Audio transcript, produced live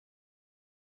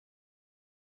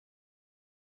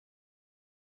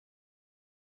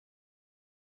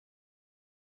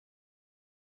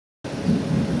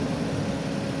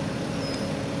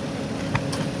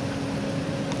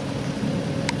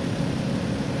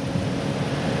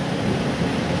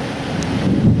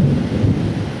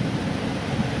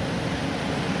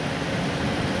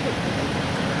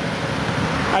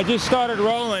I just started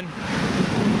rolling.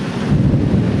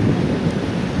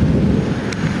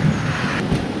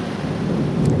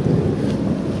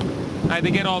 I had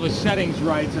to get all the settings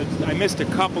right, so I missed a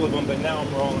couple of them, but now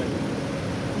I'm rolling.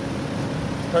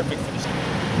 Perfect for this.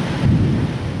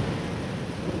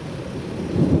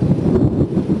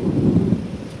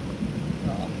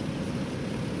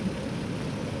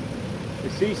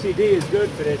 The CCD is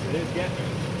good for this, it is getting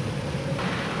me.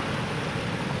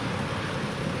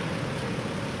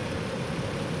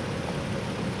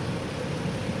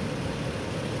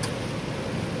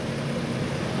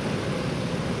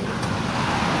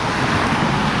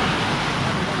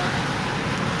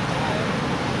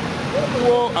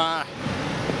 Whoa,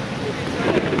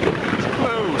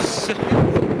 close. A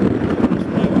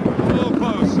little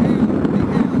close.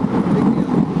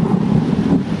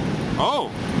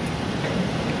 Oh.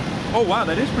 Oh wow,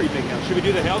 that is pretty big now. Should we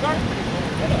do the hail guard?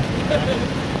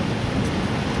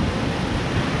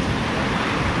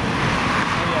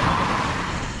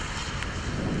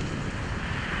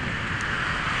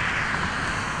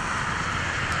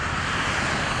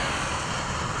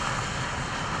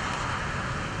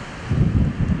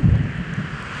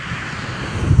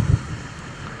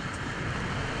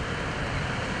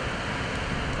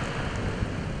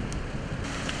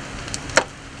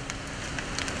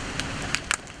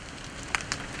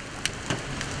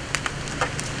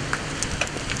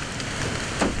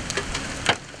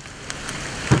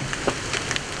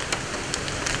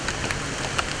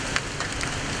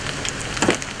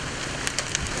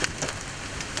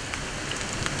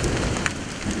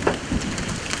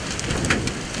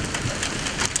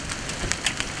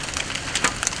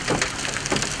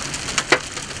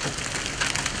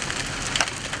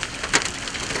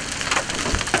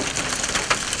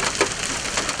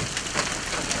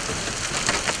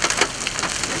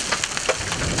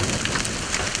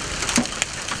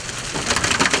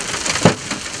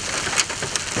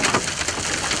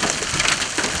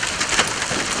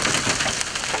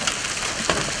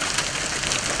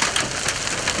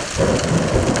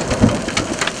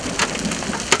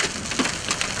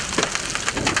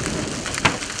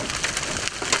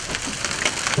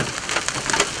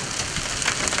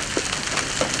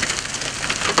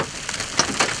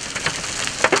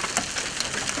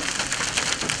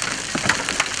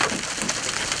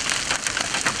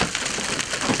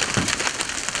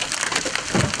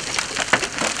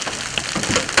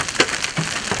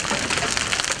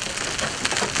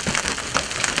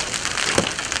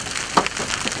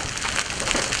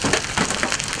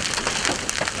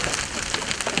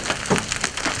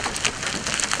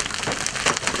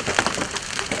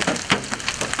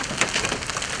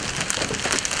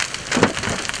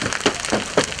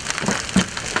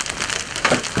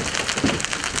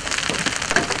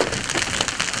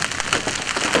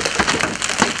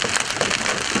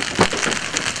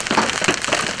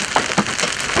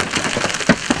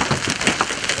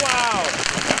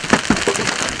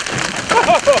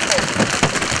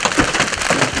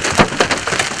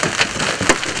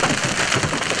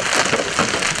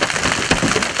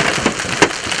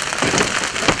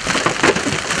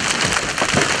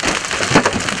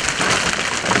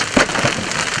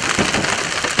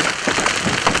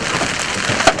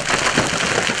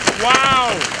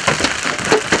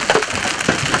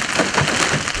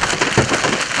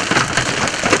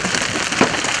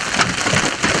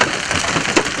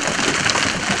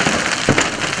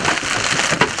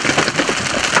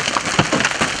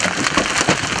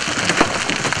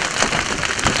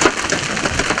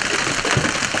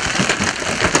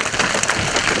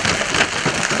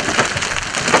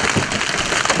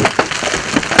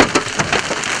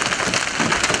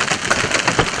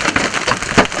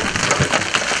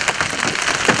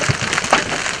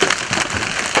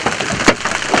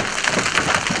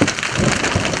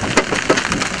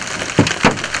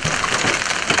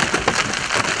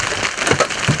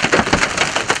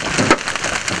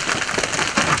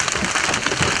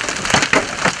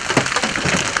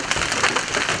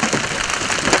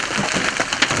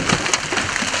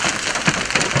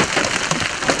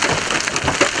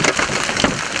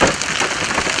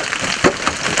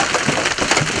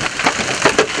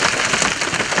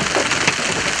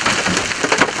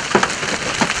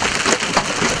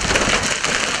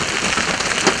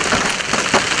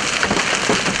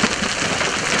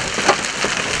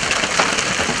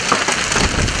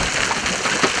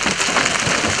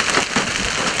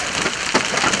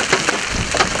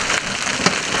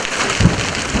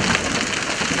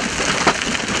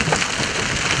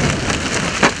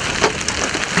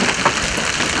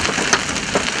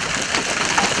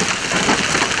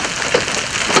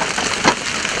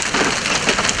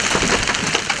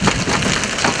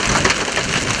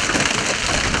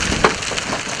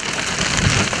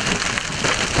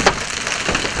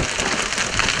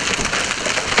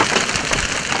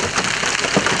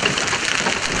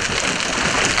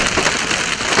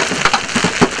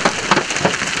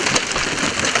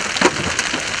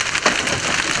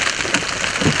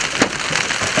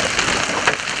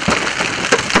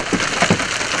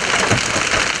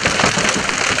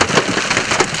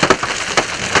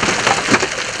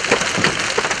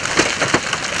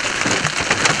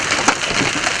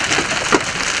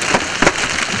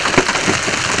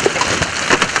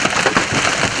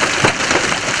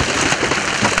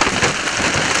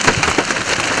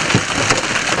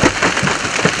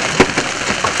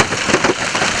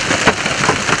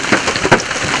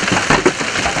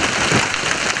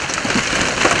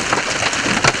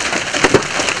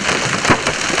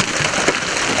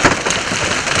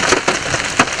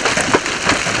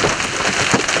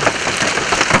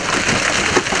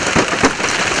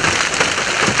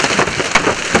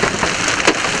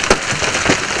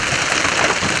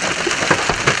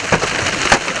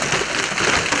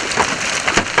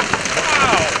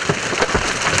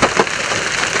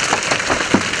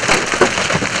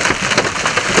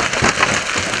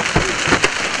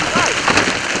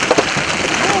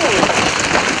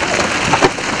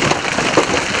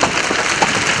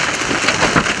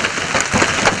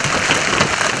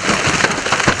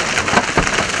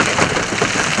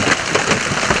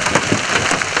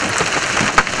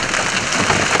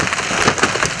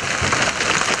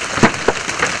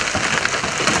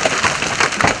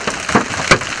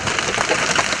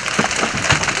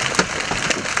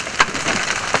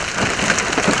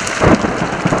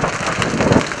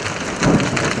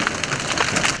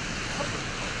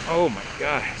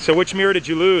 God. So which mirror did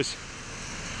you lose?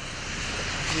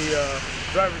 The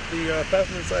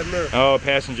passenger side mirror. Oh,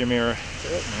 passenger mirror.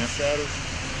 Yep, yeah. Shattered.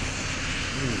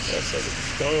 That's like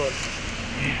it's gone.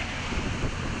 Man.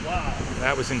 Wow.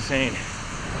 That was insane.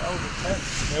 That was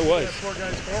intense. It was. Yeah, poor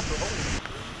guy's camper. This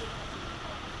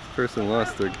person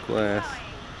lost their glass.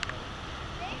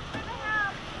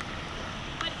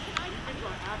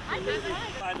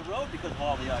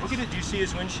 Look at it. Do you see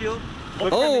his windshield?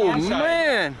 Oh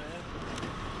man!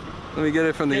 Let me get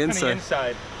it from the inside. From the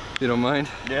inside. You don't mind?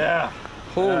 Yeah.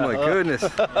 Oh my goodness.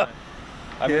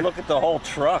 I mean, look at the whole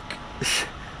truck.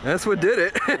 That's what did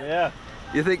it. Yeah.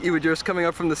 You think you were just coming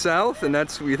up from the south, and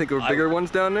that's you think there were bigger ones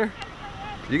down there?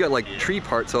 You got like tree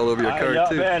parts all over your car yeah,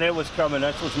 too. Man, it was coming.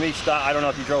 That's what me stop. I don't know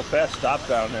if you drove past. Stop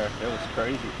down there. It was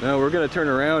crazy. No, we're gonna turn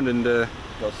around and Go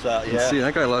south. Yeah. see.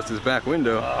 That guy lost his back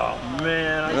window. Oh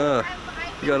man.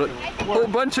 You got a whole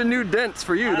bunch of new dents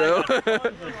for you though.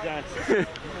 Crazy.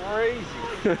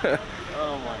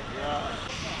 Oh my god.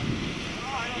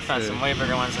 You found some way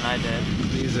bigger ones than I did.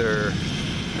 These are.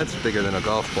 That's bigger than a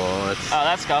golf ball. Oh,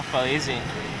 that's golf ball easy.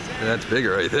 That's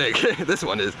bigger, I think. This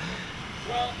one is.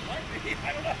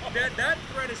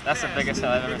 That's the biggest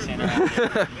I've ever seen.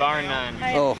 Bar none. Oh,